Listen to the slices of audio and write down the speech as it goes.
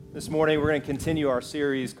This morning, we're going to continue our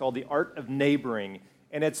series called The Art of Neighboring.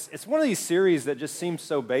 And it's one of these series that just seems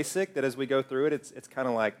so basic that as we go through it, it's kind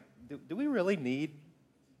of like, do we really need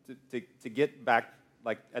to get back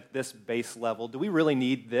like at this base level? Do we really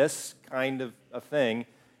need this kind of thing?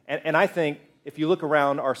 And I think if you look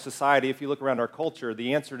around our society, if you look around our culture,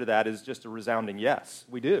 the answer to that is just a resounding yes.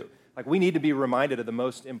 We do. Like, we need to be reminded of the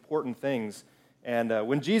most important things. And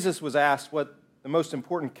when Jesus was asked what the most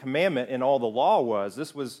important commandment in all the law was,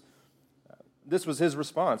 this was his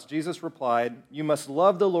response. Jesus replied, "You must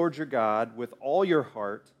love the Lord your God with all your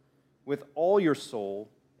heart, with all your soul,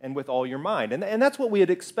 and with all your mind." And that's what we'd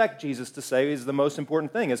expect Jesus to say is the most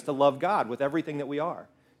important thing, is to love God with everything that we are,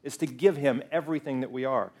 is to give him everything that we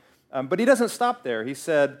are. But he doesn't stop there. He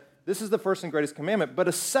said, this is the first and greatest commandment, but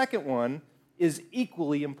a second one is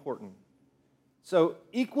equally important. So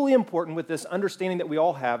equally important with this understanding that we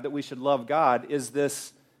all have that we should love God is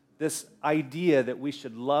this idea that we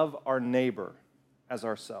should love our neighbor as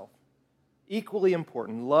ourselves. Equally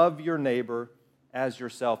important, love your neighbor as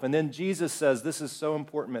yourself. And then Jesus says this is so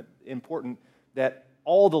important that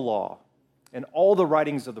all the law and all the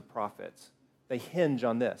writings of the prophets, they hinge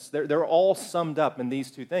on this. They're all summed up in these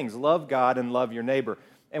two things, love God and love your neighbor.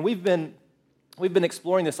 And we've been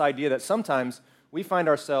exploring this idea that sometimes we find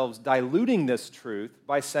ourselves diluting this truth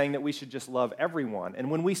by saying that we should just love everyone.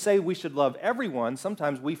 And when we say we should love everyone,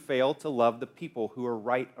 sometimes we fail to love the people who are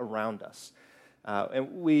right around us.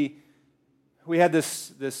 And we had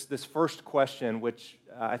this first question, which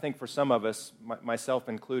I think for some of us, myself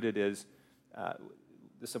included, is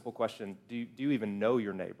the simple question, do you even know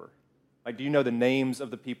your neighbor? Like, do you know the names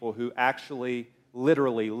of the people who actually,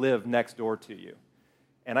 literally live next door to you?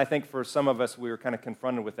 And I think for some of us, we were kind of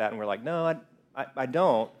confronted with that, and we're like, no, I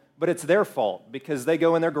don't, but it's their fault because they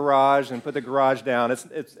go in their garage and put the garage down.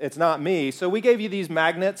 It's not me. So we gave you these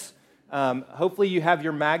magnets. Hopefully you have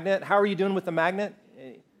your magnet. How are you doing with the magnet?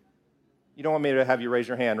 You don't want me to have you raise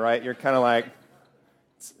your hand, right? You're kind of like,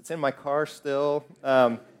 it's in my car still.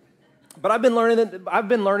 But I've been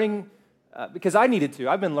learning because I needed to.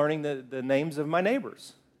 I've been learning the names of my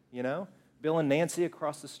neighbors, you know? Bill and Nancy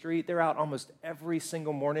across the street, they're out almost every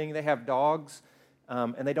single morning. They have dogs.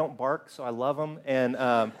 And they don't bark, so I love them.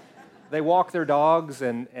 And they walk their dogs,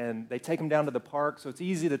 and they take them down to the park, so it's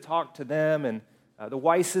easy to talk to them. And the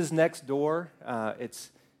Weisses next door,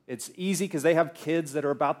 it's easy because they have kids that are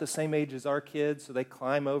about the same age as our kids, so they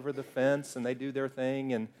climb over the fence and they do their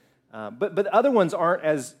thing. And but other ones aren't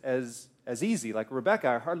as easy. Like Rebecca,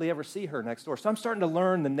 I hardly ever see her next door. So I'm starting to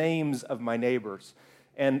learn the names of my neighbors.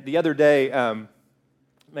 And the other day,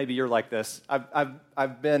 maybe you're like this.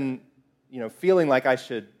 I've been feeling like I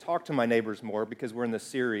should talk to my neighbors more because we're in this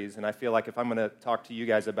series, and I feel like if I'm going to talk to you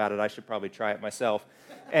guys about it, I should probably try it myself.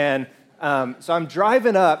 And so I'm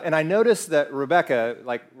driving up, and I noticed that Rebecca,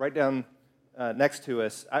 like right down next to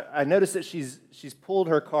us, I noticed that she's pulled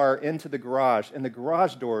her car into the garage, and the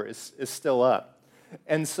garage door is still up.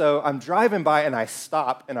 And so I'm driving by, and I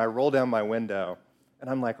stop, and I roll down my window, and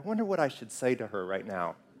I'm like, I wonder what I should say to her right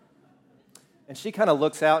now. And she kind of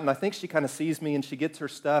looks out, and I think she kind of sees me, and she gets her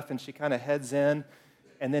stuff, and she kind of heads in,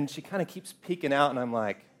 and then she kind of keeps peeking out, and I'm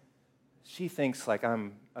like, she thinks like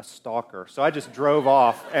I'm a stalker. So I just drove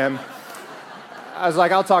off, and I was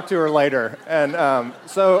like, I'll talk to her later. And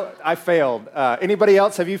so I failed. Anybody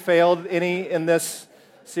else, have you failed any in this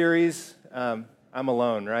series? I'm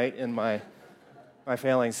alone, right, in my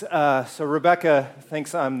failings. So Rebecca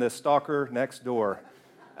thinks I'm the stalker next door.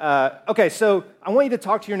 Okay, so I want you to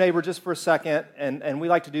talk to your neighbor just for a second, and we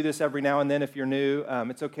like to do this every now and then if you're new.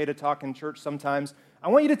 It's okay to talk in church sometimes. I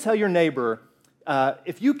want you to tell your neighbor,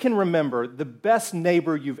 if you can remember, the best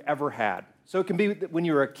neighbor you've ever had. So it can be when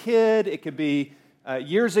you were a kid, it could be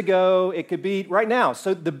years ago, it could be right now.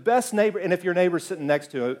 So the best neighbor, and if your neighbor's sitting next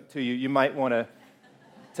to you, you might want to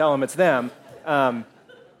tell them it's them.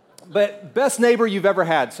 But best neighbor you've ever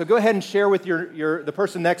had. So go ahead and share with the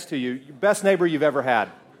person next to you, your best neighbor you've ever had.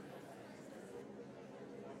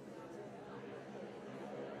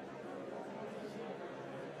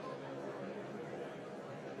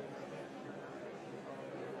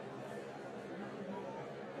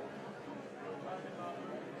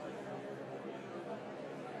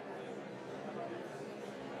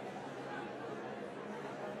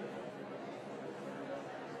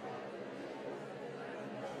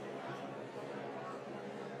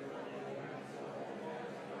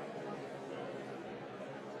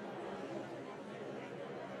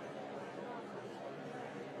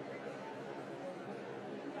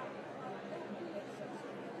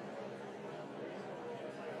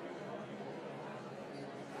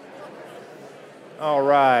 All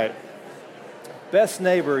right. Best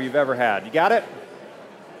neighbor you've ever had. You got it?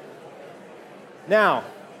 Now,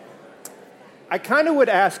 I kind of would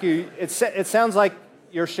ask you, it sounds like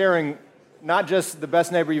you're sharing not just the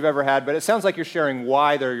best neighbor you've ever had, but it sounds like you're sharing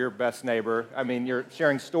why they're your best neighbor. I mean, you're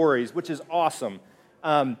sharing stories, which is awesome.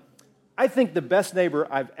 I think the best neighbor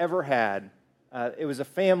I've ever had, it was a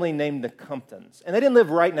family named the Comptons. And they didn't live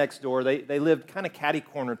right next door. They lived kind of catty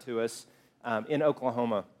corner to us in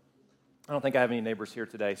Oklahoma. I don't think I have any neighbors here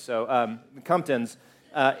today. So the Comptons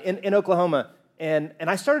in Oklahoma. And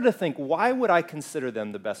I started to think, why would I consider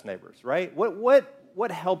them the best neighbors, right?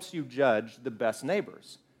 What helps you judge the best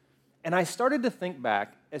neighbors? And I started to think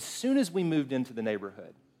back as soon as we moved into the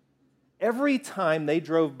neighborhood. Every time they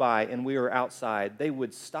drove by and we were outside, they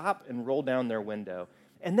would stop and roll down their window.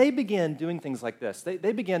 And they began doing things like this.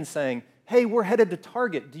 They began saying, hey, we're headed to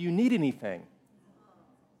Target. Do you need anything?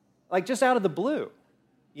 Like just out of the blue,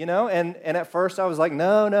 you know? And at first I was like,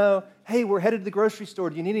 no. Hey, we're headed to the grocery store.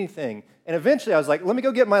 Do you need anything? And eventually I was like, let me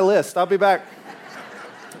go get my list. I'll be back.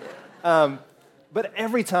 But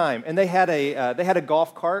every time, and they had a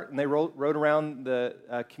golf cart, and they rode around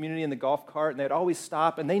the community in the golf cart, and they'd always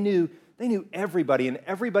stop, and they knew everybody, and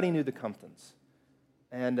everybody knew the Comptons.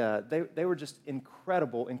 And they were just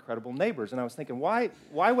incredible neighbors. And I was thinking, why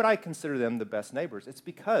would I consider them the best neighbors? It's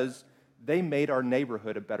because they made our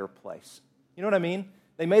neighborhood a better place. You know what I mean?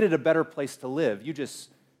 They made it a better place to live.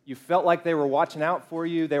 You felt like they were watching out for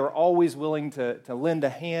you. They were always willing to lend a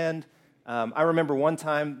hand. I remember one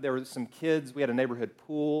time there were some kids. We had a neighborhood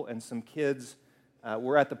pool, and some kids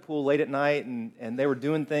were at the pool late at night, and they were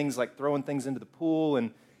doing things like throwing things into the pool,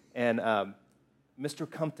 and Mr.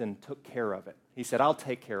 Compton took care of it. He said, "I'll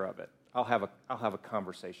take care of it. I'll have a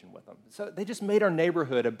conversation with them." So they just made our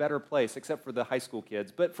neighborhood a better place, except for the high school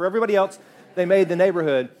kids. But for everybody else, they made the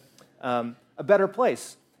neighborhood a better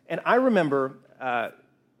place. And I remember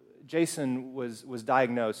Jason was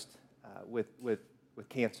diagnosed with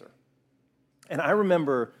cancer. And I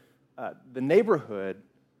remember the neighborhood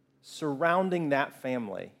surrounding that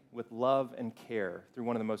family with love and care through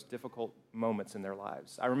one of the most difficult moments in their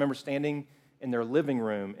lives. I remember standing in their living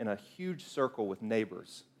room in a huge circle with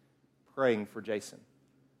neighbors praying for Jason.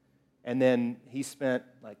 And then he spent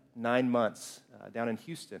like 9 months down in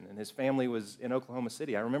Houston, and his family was in Oklahoma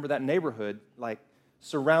City. I remember that neighborhood like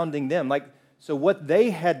surrounding them. Like, so what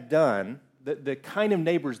they had done, the kind of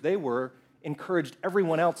neighbors they were, encouraged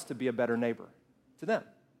everyone else to be a better neighbor to them.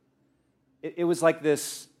 It was like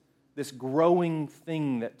this growing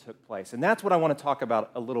thing that took place. And that's what I want to talk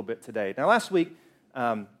about a little bit today. Now, last week,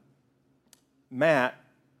 Matt,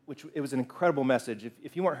 it was an incredible message.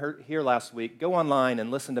 If you weren't here last week, go online and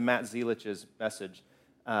listen to Matt Zielich's message.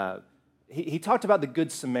 He talked about the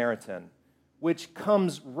Good Samaritan, which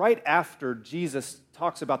comes right after Jesus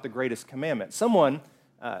talks about the greatest commandment. Someone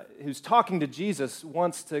who's talking to Jesus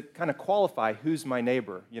wants to kind of qualify who's my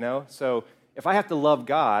neighbor, you know? So if I have to love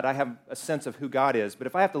God, I have a sense of who God is. But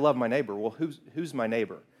if I have to love my neighbor, well, who's my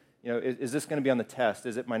neighbor? You know, is this going to be on the test?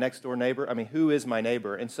 Is it my next door neighbor? I mean, who is my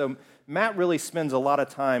neighbor? And so Matt really spends a lot of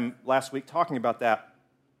time last week talking about that.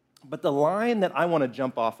 But the line that I want to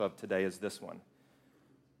jump off of today is this one.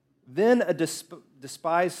 Then a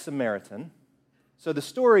despised Samaritan. So the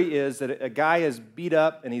story is that a guy is beat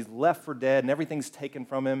up and he's left for dead and everything's taken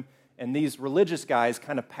from him. And these religious guys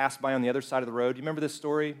kind of pass by on the other side of the road. You remember this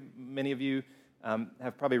story? Many of you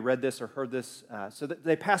have probably read this or heard this. So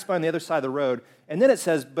they pass by on the other side of the road. And then it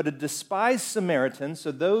says, but a despised Samaritan,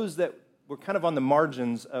 so those that were kind of on the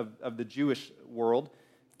margins of the Jewish world,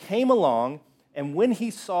 came along, and when he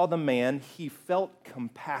saw the man, he felt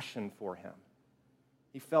compassion for him.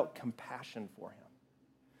 He felt compassion for him.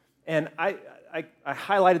 And I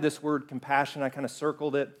highlighted this word compassion. I kind of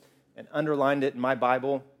circled it and underlined it in my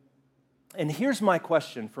Bible. And here's my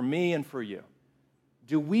question for me and for you.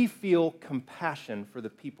 Do we feel compassion for the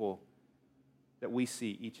people that we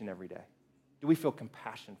see each and every day? Do we feel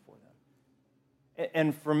compassion for them?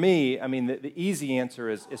 And for me, I mean, the easy answer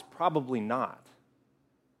is probably not.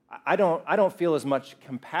 I don't feel as much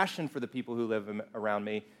compassion for the people who live around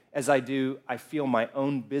me as I feel my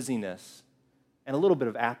own busyness and a little bit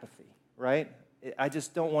of apathy, right? I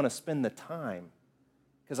just don't want to spend the time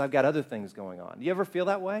because I've got other things going on. Do you ever feel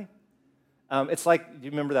that way? It's like, do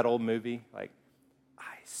you remember that old movie? Like,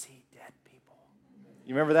 I see dead people.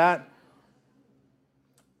 You remember that?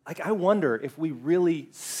 Like, I wonder if we really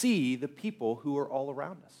see the people who are all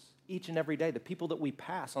around us each and every day, the people that we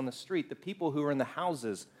pass on the street, the people who are in the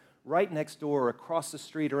houses right next door or across the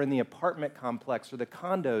street or in the apartment complex or the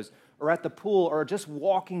condos or at the pool or just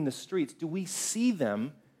walking the streets. Do we see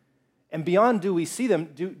them? And beyond do we see them,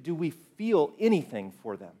 do we feel anything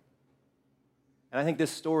for them? And I think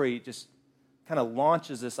this story just kind of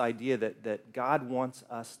launches this idea that God wants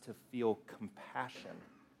us to feel compassion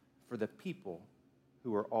for the people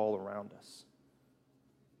who are all around us.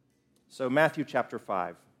 So Matthew chapter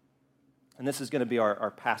 5, and this is going to be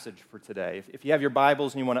our passage for today. If you have your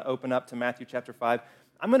Bibles and you want to open up to Matthew chapter 5,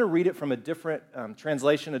 I'm going to read it from a different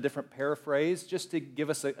translation, a different paraphrase, just to give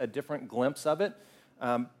us a different glimpse of it.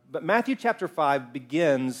 But Matthew chapter 5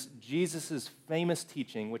 begins Jesus' famous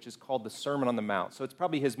teaching, which is called the Sermon on the Mount. So it's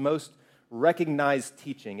probably his most recognized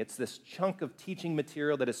teaching. It's this chunk of teaching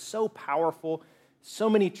material that is so powerful, so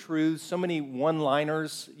many truths, so many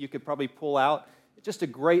one-liners you could probably pull out. Just a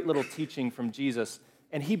great little teaching from Jesus.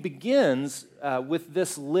 And he begins with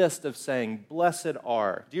this list of saying, blessed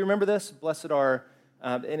are. Do you remember this? Blessed are.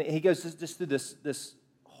 And he goes just through this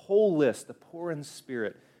whole list, the poor in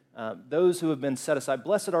spirit, those who have been set aside.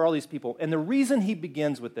 Blessed are all these people. And the reason he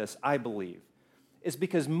begins with this, I believe, is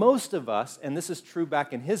because most of us, and this is true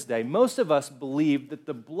back in his day, most of us believe that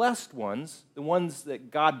the blessed ones, the ones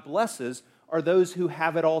that God blesses, are those who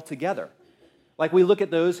have it all together. Like we look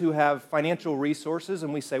at those who have financial resources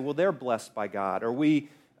and we say, well, they're blessed by God. Or we,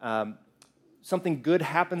 something good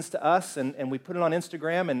happens to us and we put it on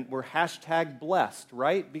Instagram and we're hashtag blessed,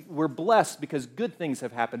 right? We're blessed because good things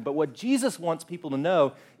have happened. But what Jesus wants people to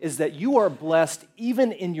know is that you are blessed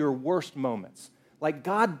even in your worst moments. Like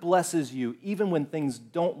God blesses you even when things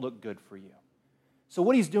don't look good for you. So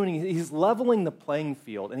what he's doing, he's leveling the playing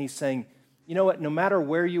field and he's saying, you know what, no matter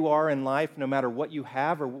where you are in life, no matter what you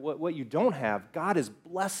have or what you don't have, God is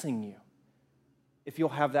blessing you if you'll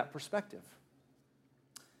have that perspective.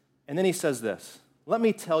 And then he says this, let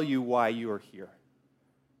me tell you why you are here,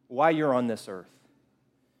 why you're on this earth.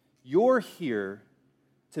 You're here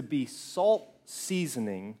to be salt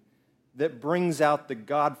seasoning that brings out the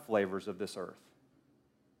God flavors of this earth.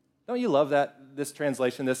 Don't you love this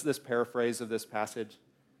translation, this paraphrase of this passage?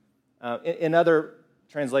 In other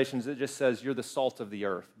translations, it just says, you're the salt of the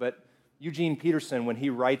earth. But Eugene Peterson, when he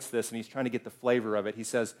writes this and he's trying to get the flavor of it, he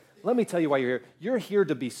says, let me tell you why you're here. You're here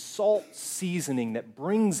to be salt seasoning that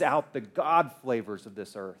brings out the God flavors of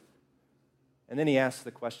this earth. And then he asks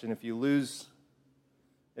the question, if you lose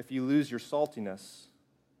your saltiness,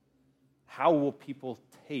 how will people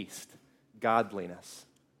taste godliness?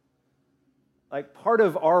 Like part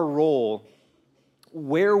of our role,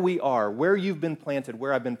 where we are, where you've been planted,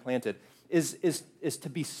 where I've been planted, is to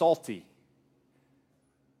be salty.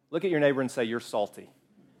 Look at your neighbor and say, you're salty.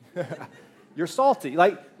 You're salty.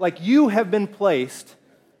 Like you have been placed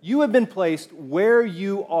where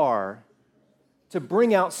you are to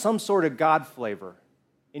bring out some sort of God flavor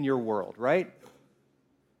in your world, right?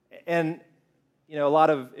 And, you know, a lot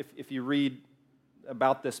of, if you read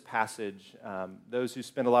about this passage, those who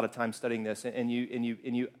spend a lot of time studying this, and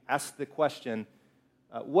you ask the question,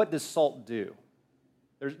 what does salt do?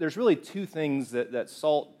 There's really two things that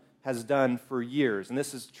salt has done for years, and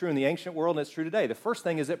this is true in the ancient world and it's true today. The first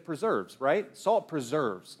thing is it preserves, right? Salt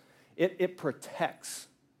preserves. It protects.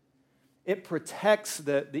 It protects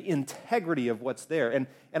the integrity of what's there. And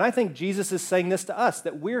I think Jesus is saying this to us,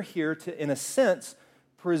 that we're here to, in a sense,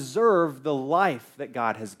 preserve the life that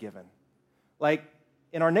God has given. Like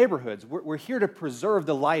in our neighborhoods, we're here to preserve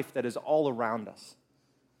the life that is all around us.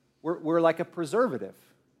 We're like a preservative,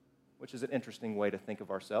 which is an interesting way to think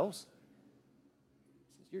of ourselves.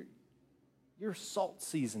 You're salt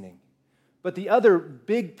seasoning. But the other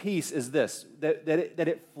big piece is this, that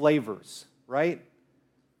it flavors, right?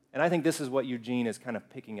 And I think this is what Eugene is kind of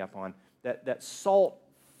picking up on, that salt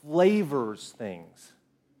flavors things.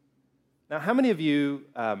 Now, how many of you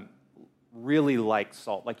really like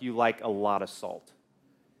salt? Like you like a lot of salt?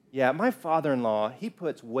 Yeah, my father-in-law, he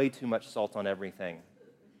puts way too much salt on everything.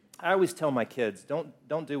 I always tell my kids,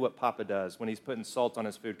 don't do what Papa does when he's putting salt on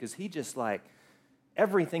his food, because he just like,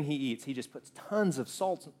 everything he eats, he just puts tons of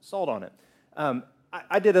salt on it.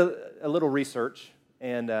 I did a little research,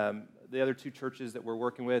 and the other two churches that we're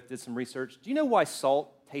working with did some research. Do you know why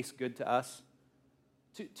salt tastes good to us?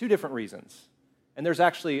 Two different reasons. And there's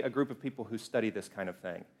actually a group of people who study this kind of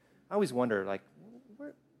thing. I always wonder, like,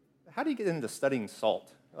 how do you get into studying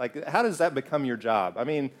salt? Like, how does that become your job? I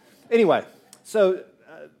mean, anyway, so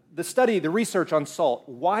the research on salt,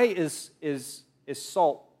 why is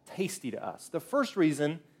salt tasty to us? The first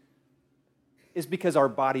reason is because our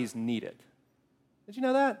bodies need it. Did you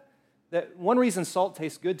know that? That one reason salt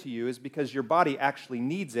tastes good to you is because your body actually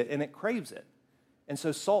needs it and it craves it. And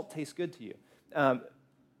so salt tastes good to you.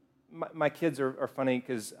 My kids are funny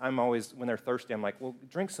because I'm always, when they're thirsty, I'm like, well,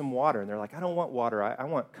 drink some water. And they're like, I don't want water, I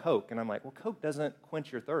want Coke. And I'm like, well, Coke doesn't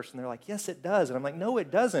quench your thirst. And they're like, yes, it does. And I'm like, no,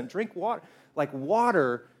 it doesn't. Drink water. Like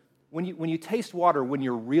water, when you taste water when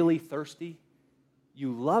you're really thirsty,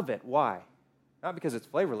 you love it. Why? Not because it's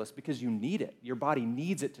flavorless, because you need it. Your body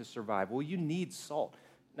needs it to survive. Well, you need salt.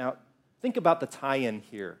 Now, think about the tie-in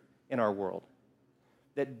here in our world.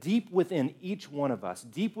 That deep within each one of us,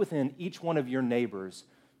 deep within each one of your neighbors,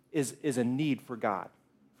 is a need for God,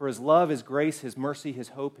 for His love, His grace, His mercy, His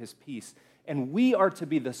hope, His peace. And we are to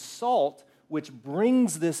be the salt which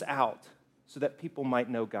brings this out so that people might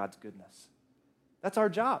know God's goodness. That's our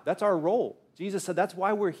job. That's our role. Jesus said that's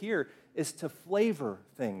why we're here, is to flavor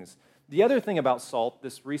things. The other thing about salt,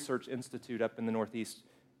 this research institute up in the Northeast,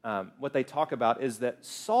 what they talk about is that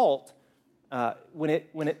salt, when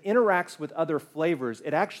it interacts with other flavors,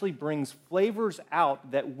 it actually brings flavors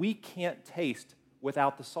out that we can't taste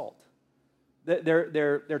without the salt.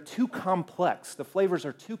 They're too complex. The flavors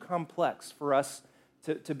are too complex for us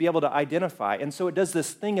to be able to identify. And so it does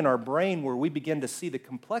this thing in our brain where we begin to see the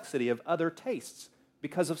complexity of other tastes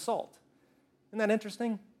because of salt. Isn't that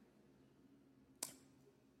interesting?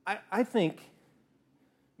 I think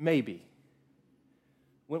maybe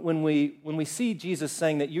when we see Jesus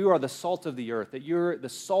saying that you are the salt of the earth, that you're the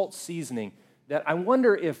salt seasoning, that I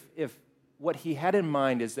wonder if what He had in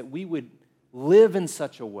mind is that we would live in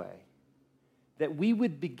such a way that we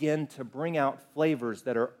would begin to bring out flavors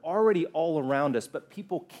that are already all around us, but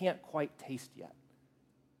people can't quite taste yet.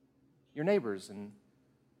 Your neighbors and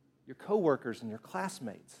your coworkers and your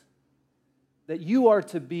classmates. That you are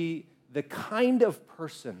to be the kind of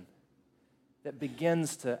person that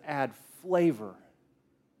begins to add flavor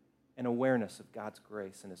and awareness of God's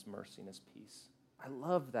grace and His mercy and His peace. I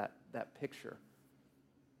love that picture.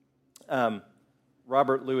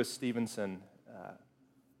 Robert Louis Stevenson,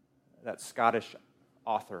 that Scottish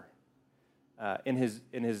author, in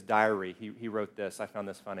his diary, he wrote this. I found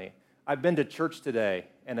this funny. I've been to church today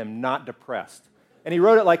and am not depressed. And he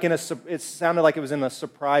wrote it like it sounded like it was in a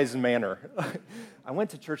surprise manner. I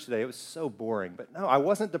went to church today. It was so boring. But no, I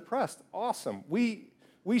wasn't depressed. Awesome. We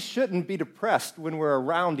shouldn't be depressed when we're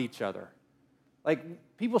around each other.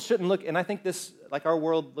 Like, people shouldn't look, and I think this, like our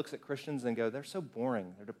world looks at Christians and go, they're so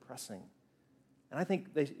boring. They're depressing. And I think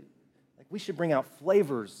we should bring out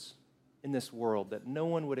flavors in this world that no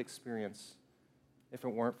one would experience if it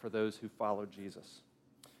weren't for those who follow Jesus.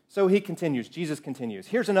 So Jesus continues.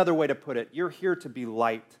 Here's another way to put it. You're here to be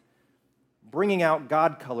light, bringing out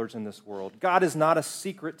God colors in this world. God is not a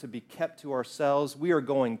secret to be kept to ourselves. We are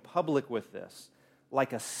going public with this,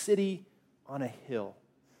 like a city on a hill.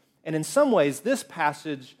 And in some ways, this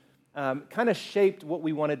passage kind of shaped what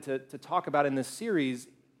we wanted to talk about in this series,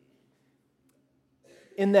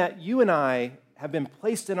 in that you and I have been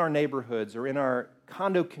placed in our neighborhoods or in our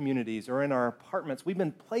condo communities or in our apartments. We've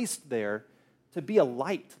been placed there to be a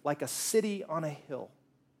light, like a city on a hill.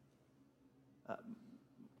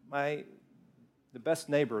 The best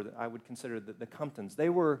neighbor that I would consider the Comptons, they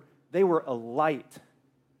were a light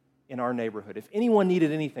in our neighborhood. If anyone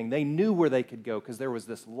needed anything, they knew where they could go because there was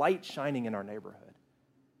this light shining in our neighborhood.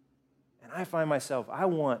 And I find myself, I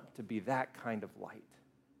want to be that kind of light.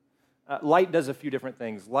 Light does a few different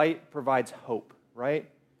things. Light provides hope, right?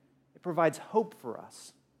 It provides hope for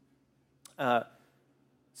us.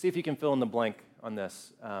 See if you can fill in the blank on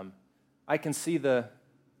this. I can see the,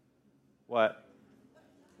 what?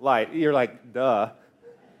 Light. You're like, duh.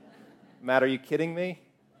 Matt, are you kidding me?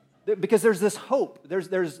 Because there's this hope.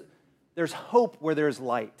 There's hope where there's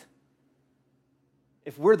light.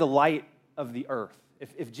 If we're the light of the earth,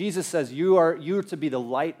 if Jesus says you are to be the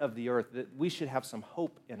light of the earth, that we should have some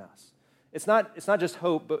hope in us. It's not just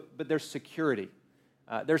hope, but there's security.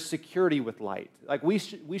 There's security with light. Like we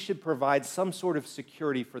should provide some sort of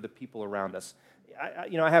security for the people around us.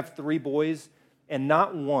 I have 3 boys, and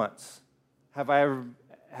not once have I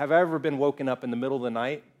ever been woken up in the middle of the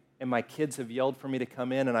night and my kids have yelled for me to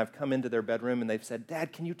come in, and I've come into their bedroom and they've said,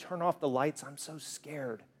 "Dad, can you turn off the lights? I'm so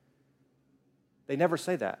scared." They never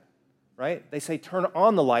say that, right? They say, "Turn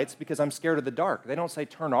on the lights because I'm scared of the dark." They don't say,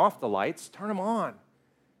 "Turn off the lights." Turn them on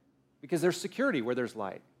because there's security where there's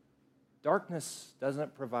light. Darkness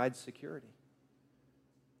doesn't provide security.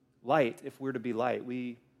 Light, if we're to be light,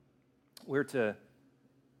 we're to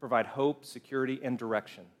provide hope, security, and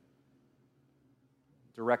direction.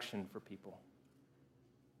 Direction for people.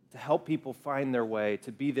 To help people find their way,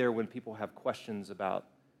 to be there when people have questions about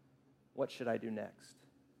what should I do next.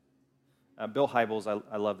 Bill Hybels,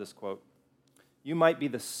 I love this quote. You might be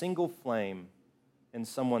the single flame in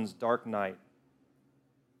someone's dark night.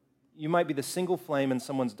 You might be the single flame in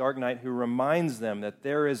someone's dark night who reminds them that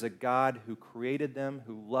there is a God who created them,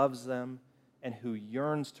 who loves them, and who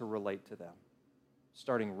yearns to relate to them,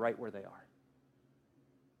 starting right where they are.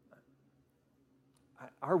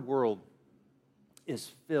 Our world is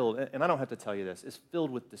filled, and I don't have to tell you this, is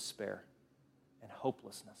filled with despair and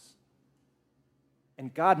hopelessness.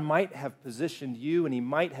 And God might have positioned you and He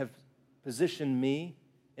might have positioned me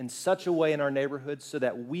in such a way in our neighborhood so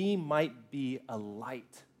that we might be a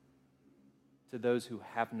light to those who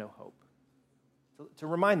have no hope. To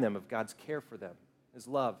remind them of God's care for them, His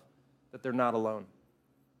love, that they're not alone.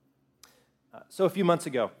 So a few months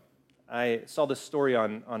ago, I saw this story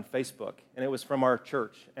on Facebook, and it was from our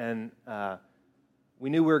church. And we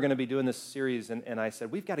knew we were going to be doing this series, and I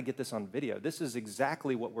said, we've got to get this on video. This is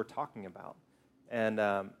exactly what we're talking about. And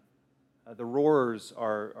the Roarers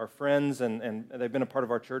are friends, and they've been a part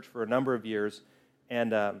of our church for a number of years.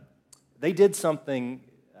 And they did something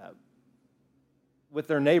with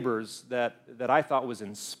their neighbors that I thought was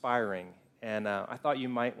inspiring. And I thought you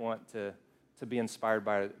might want to be inspired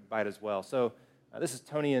by it as well. So this is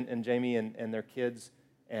Tony and Jamie and their kids,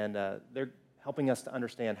 and they're helping us to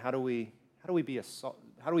understand how do we be salt?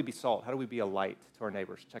 How do we be a light to our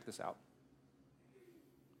neighbors? Check this out.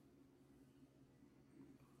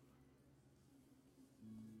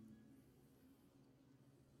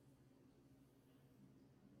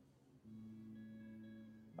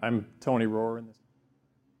 I'm Tony Roar.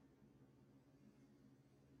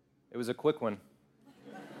 It was a quick one.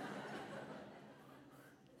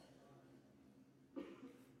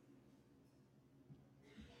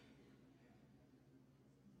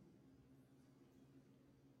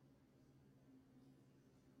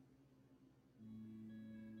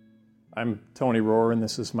 I'm Tony Roar, and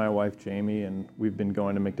this is my wife, Jamie, and we've been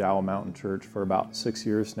going to McDowell Mountain Church for about 6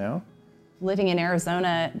 years now. Living in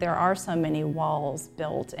Arizona, there are so many walls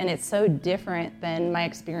built, and it's so different than my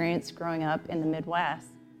experience growing up in the Midwest.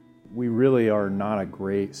 We really are not a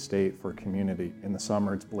great state for community. In the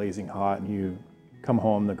summer, it's blazing hot, and you come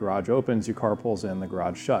home, the garage opens, your car pulls in, the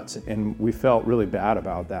garage shuts. And we felt really bad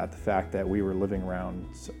about that, the fact that we were living around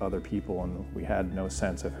other people and we had no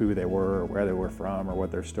sense of who they were or where they were from or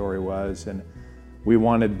what their story was. And we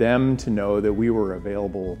wanted them to know that we were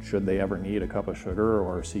available should they ever need a cup of sugar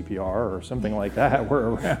or CPR or something like that.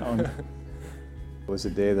 We're around. It was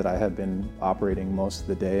a day that I had been operating most of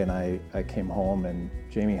the day, and I came home, and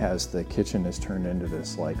Jamie has the kitchen is turned into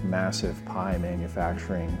this like massive pie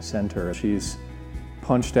manufacturing center. She's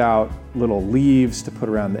punched out little leaves to put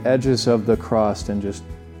around the edges of the crust and just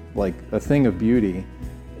like a thing of beauty.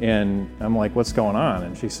 And I'm like, what's going on?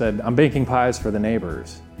 And she said, I'm baking pies for the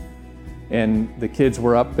neighbors. And the kids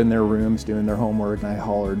were up in their rooms doing their homework, and I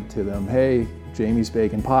hollered to them, hey, Jamie's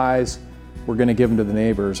baking pies. We're gonna give them to the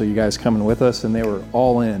neighbors. Are you guys coming with us? And they were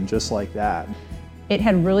all in, just like that. It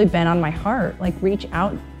had really been on my heart, like reach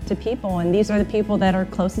out to people, and these are the people that are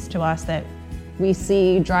closest to us that we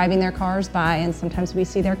see driving their cars by, and sometimes we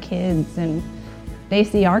see their kids, and they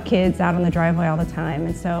see our kids out on the driveway all the time.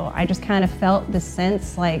 And so I just kind of felt this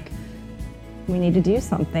sense like we need to do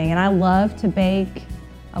something. And I love to bake,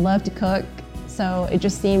 I love to cook, so it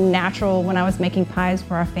just seemed natural when I was making pies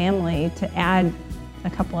for our family to add a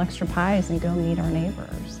couple extra pies and go meet our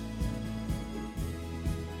neighbors.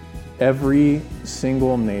 Every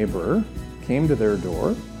single neighbor came to their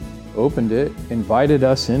door, opened it, invited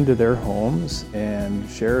us into their homes, and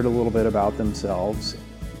shared a little bit about themselves.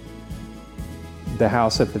 The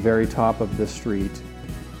house at the very top of the street,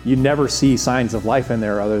 you never see signs of life in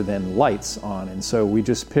there other than lights on, and so we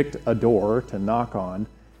just picked a door to knock on,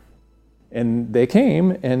 and they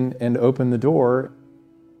came and opened the door.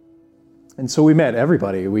 And so we met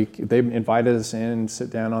everybody. They invited us in, sit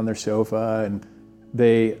down on their sofa, and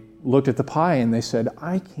they looked at the pie and they said,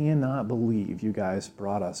 I cannot believe you guys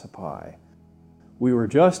brought us a pie. We were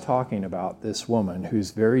just talking about this woman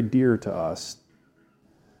who's very dear to us,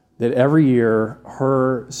 that every year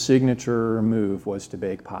her signature move was to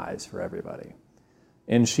bake pies for everybody.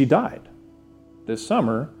 And she died this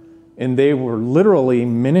summer, and they were literally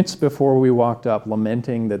minutes before we walked up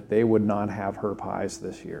lamenting that they would not have her pies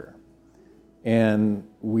this year. And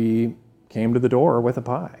we came to the door with a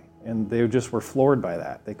pie, and they just were floored by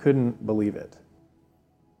that. They couldn't believe it.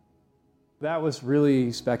 That was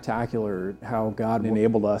really spectacular, how God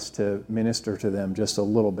enabled us to minister to them just a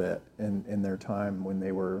little bit in their time when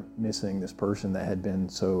they were missing this person that had been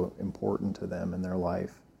so important to them in their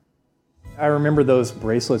life. I remember those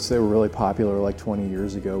bracelets that were really popular like 20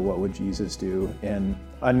 years ago, What Would Jesus Do? And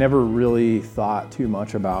I never really thought too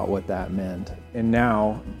much about what that meant. And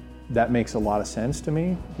now, that makes a lot of sense to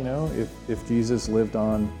me. You know, if Jesus lived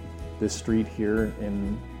on this street here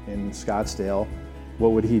in Scottsdale,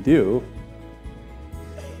 what would he do?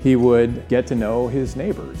 He would get to know his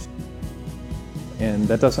neighbors. And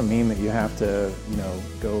that doesn't mean that you have to,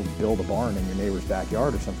 go build a barn in your neighbor's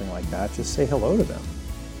backyard or something like that. Just say hello to them.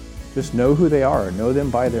 Just know who they are, know them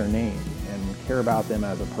by their name, and care about them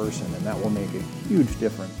as a person, and that will make a huge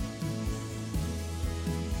difference.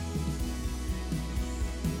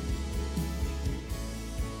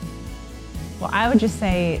 Well, I would just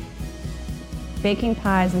say baking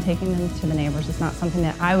pies and taking them to the neighbors is not something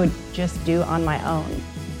that I would just do on my own.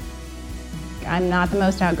 I'm not the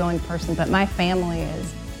most outgoing person, but my family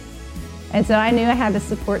is. And so I knew I had the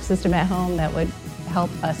support system at home that would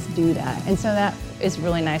help us do that. And so that is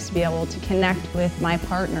really nice to be able to connect with my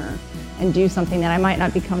partner and do something that I might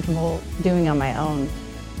not be comfortable doing on my own.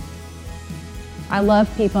 I love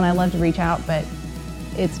people and I love to reach out, but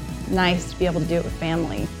it's nice to be able to do it with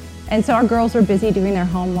family. And so our girls are busy doing their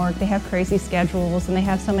homework. They have crazy schedules and they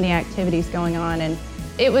have so many activities going on. And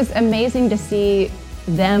it was amazing to see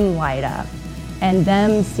them light up and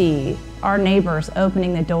them see our neighbors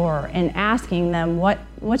opening the door and asking them,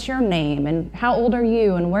 what's your name and how old are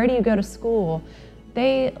you and where do you go to school?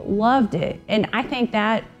 They loved it. And I think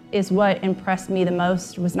that is what impressed me the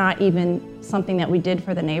most, was not even something that we did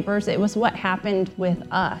for the neighbors. It was what happened with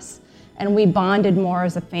us. And we bonded more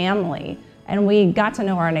as a family. And we got to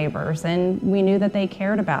know our neighbors and we knew that they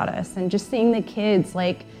cared about us. And just seeing the kids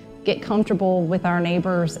get comfortable with our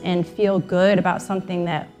neighbors and feel good about something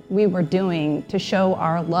that we were doing to show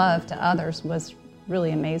our love to others was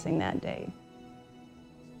really amazing that day.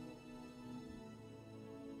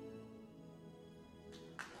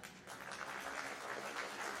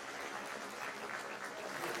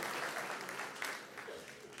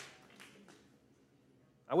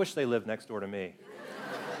 I wish they lived next door to me.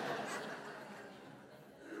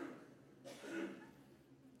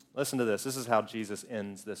 Listen to this. This is how Jesus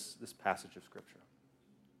ends this passage of Scripture.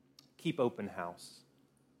 Keep open house.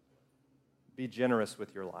 Be generous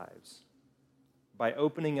with your lives. By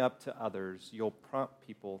opening up to others, you'll prompt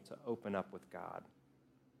people to open up with God,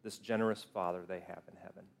 this generous Father they have in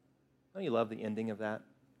heaven. Don't you love the ending of that?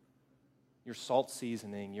 You're salt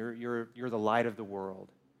seasoning. You're the light of the world.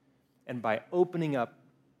 And by opening up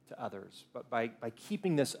to others, but by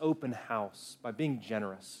keeping this open house, by being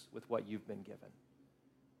generous with what you've been given,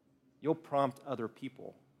 you'll prompt other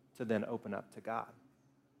people to then open up to God.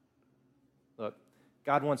 Look,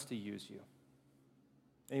 God wants to use you,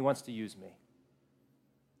 and He wants to use me.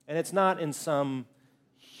 And it's not in some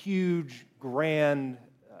huge, grand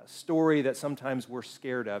story that sometimes we're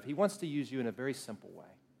scared of. He wants to use you in a very simple way,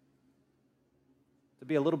 to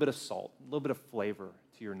be a little bit of salt, a little bit of flavor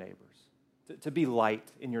to your neighbors, to be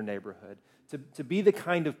light in your neighborhood, to be the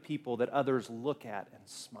kind of people that others look at and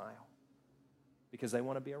smile because they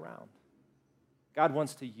want to be around. God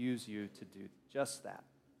wants to use you to do just that.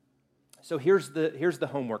 So here's the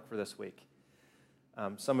homework for this week.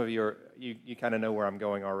 Some of you kind of know where I'm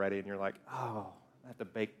going already, and you're like, oh, I have to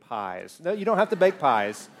bake pies. No, you don't have to bake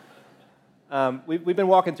pies. We've been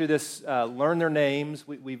walking through this, learn their names.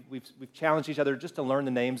 We've challenged each other just to learn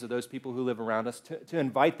the names of those people who live around us, to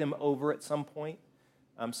invite them over at some point.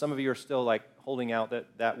 Some of you are still holding out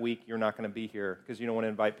that week you're not going to be here because you don't want to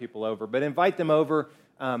invite people over. But invite them over.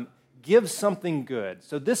 Give something good.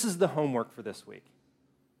 So this is the homework for this week,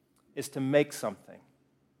 is to make something.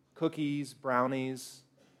 Cookies, brownies,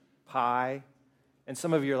 pie. And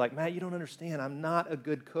some of you are like, Matt, you don't understand. I'm not a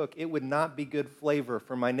good cook. It would not be good flavor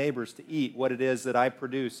for my neighbors to eat what it is that I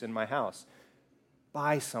produce in my house.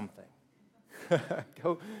 Buy something.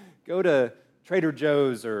 Go to Trader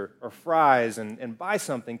Joe's or Fry's and buy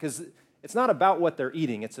something, because it's not about what they're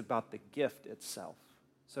eating. It's about the gift itself.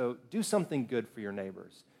 So do something good for your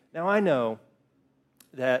neighbors. Now, I know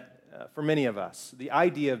that for many of us, the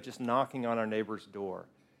idea of just knocking on our neighbor's door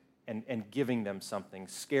and giving them something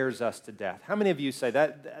scares us to death. How many of you say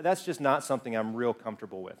that's just not something I'm real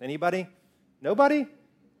comfortable with? Anybody? Nobody?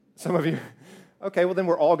 Some of you? Okay, well then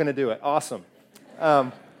we're all going to do it. Awesome.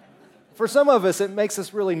 For some of us, it makes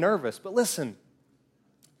us really nervous. But listen,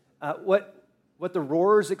 what the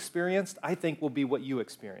Roarers experienced, I think, will be what you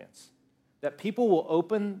experience. That people will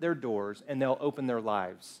open their doors and they'll open their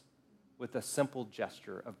lives with a simple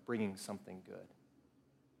gesture of bringing something good.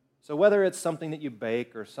 So whether it's something that you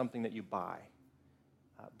bake or something that you buy,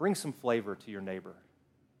 bring some flavor to your neighbor.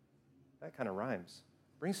 That kind of rhymes.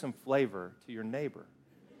 Bring some flavor to your neighbor.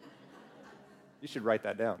 You should write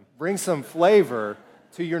that down. Bring some flavor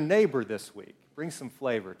to your neighbor this week. Bring some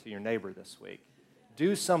flavor to your neighbor this week.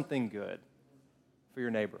 Do something good for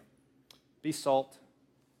your neighbor. Be salt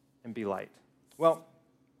and be light. Well,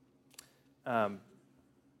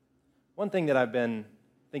 one thing that I've been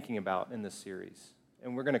thinking about in this series,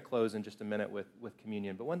 and we're going to close in just a minute with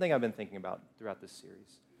communion, but one thing I've been thinking about throughout this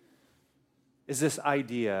series is this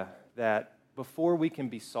idea that before we can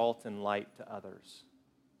be salt and light to others,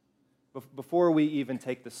 before we even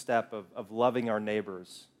take the step of loving our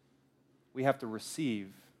neighbors, we have to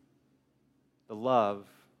receive the love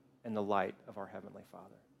and the light of our Heavenly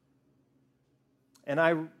Father.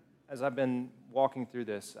 And as I've been walking through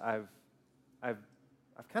this, I've I've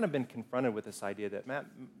kind of been confronted with this idea that, Matt,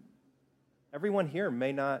 everyone here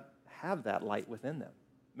may not have that light within them.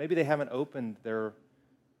 Maybe they haven't opened their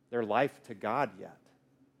life to God yet.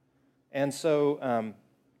 And so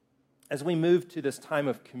as we move to this time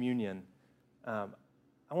of communion, I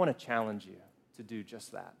want to challenge you to do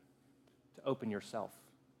just that, to open yourself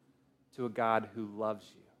to a God who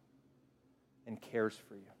loves you and cares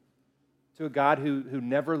for you, to a God who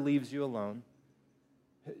never leaves you alone,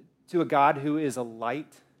 to a God who is a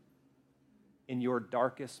light in your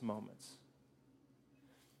darkest moments.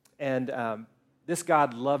 And this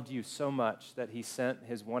God loved you so much that he sent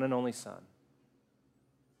his one and only Son.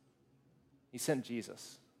 He sent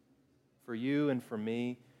Jesus for you and for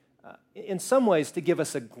me, in some ways to give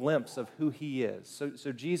us a glimpse of who he is.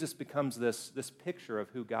 So Jesus becomes this picture of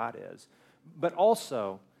who God is, but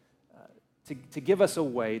also to give us a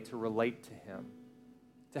way to relate to him,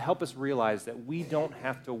 to help us realize that we don't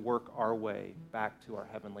have to work our way back to our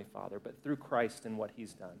Heavenly Father, but through Christ and what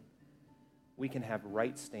he's done, we can have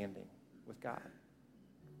right standing with God.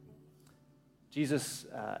 Jesus,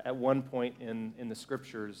 at one point in the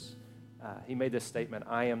Scriptures, he made this statement,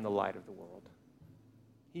 "I am the light of the world."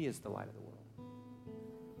 He is the light of the world.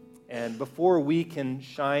 And before we can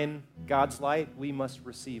shine God's light, we must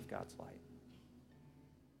receive God's light.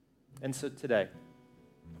 And so today,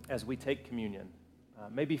 as we take communion,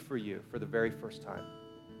 maybe for you, for the very first time,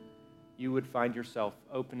 you would find yourself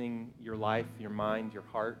opening your life, your mind, your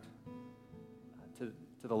heart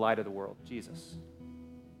to the light of the world, Jesus.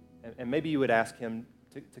 And maybe you would ask him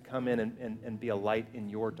to come in and be a light in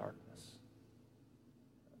your darkness.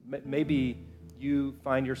 Maybe you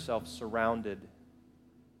find yourself surrounded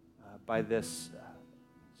by this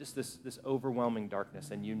overwhelming darkness,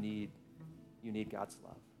 and you need God's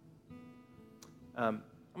love. I'm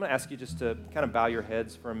going to ask you just to kind of bow your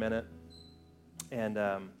heads for a minute, and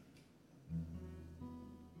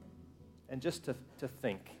just to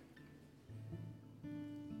think.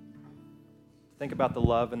 Think about the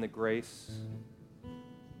love and the grace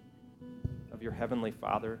of your Heavenly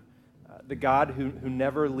Father, the God who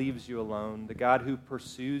never leaves you alone, the God who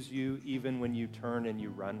pursues you even when you turn and you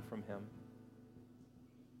run from him.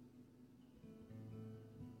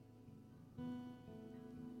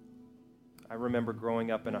 I remember growing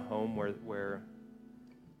up in a home where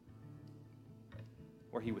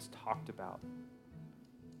he was talked about.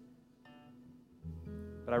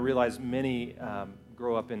 But I realize many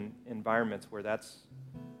grow up in environments where that's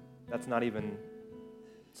not even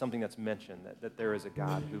something that's mentioned, that there is a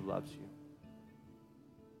God who loves you.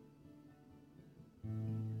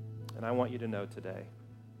 And I want you to know today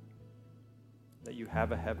that you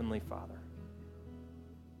have a Heavenly Father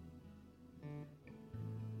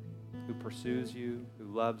who pursues you, who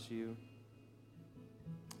loves you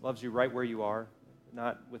right where you are,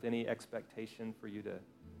 not with any expectation for you to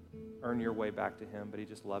earn your way back to him, but he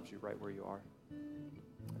just loves you right where you are.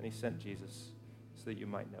 And he sent Jesus so that you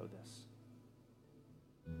might know this.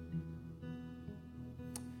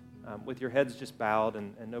 With your heads just bowed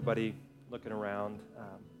and nobody looking around,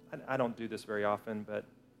 I don't do this very often, but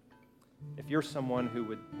if you're someone who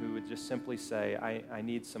would just simply say, I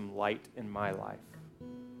need some light in my life,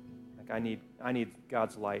 like I need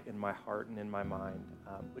God's light in my heart and in my mind,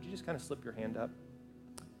 would you just kind of slip your hand up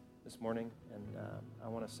this morning? And I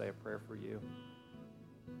want to say a prayer for you.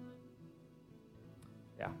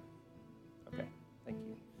 Yeah. Okay. Thank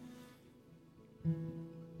you.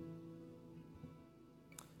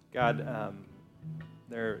 God,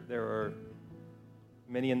 there are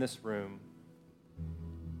many in this room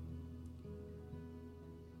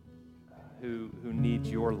who need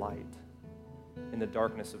your light in the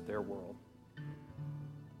darkness of their world.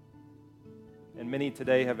 And many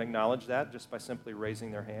today have acknowledged that just by simply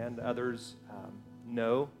raising their hand. Others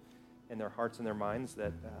know in their hearts and their minds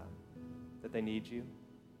that they need you.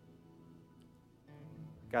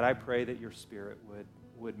 God, I pray that your Spirit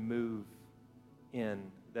would move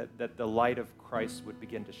in, that the light of Christ would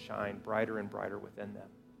begin to shine brighter and brighter within them.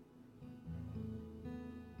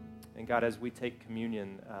 And God, as we take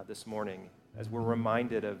communion this morning, as we're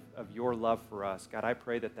reminded of your love for us, God, I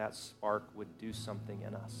pray that spark would do something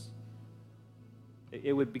in us.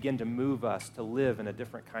 It would begin to move us to live in a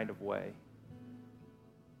different kind of way.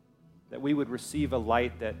 That we would receive a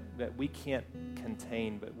light that we can't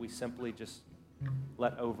contain, but we simply just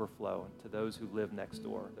let overflow to those who live next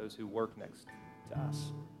door, those who work next to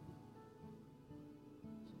us.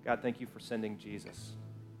 God, thank you for sending Jesus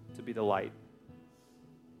to be the light.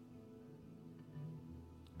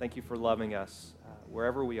 Thank you for loving us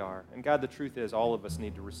wherever we are. And God, the truth is all of us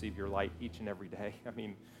need to receive your light each and every day. I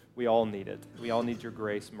mean, we all need it. We all need your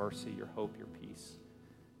grace, mercy, your hope, your peace.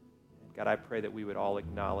 God, I pray that we would all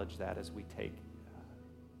acknowledge that as we take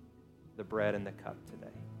the bread and the cup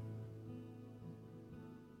today.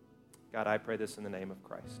 God, I pray this in the name of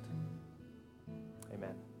Christ.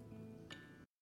 Amen.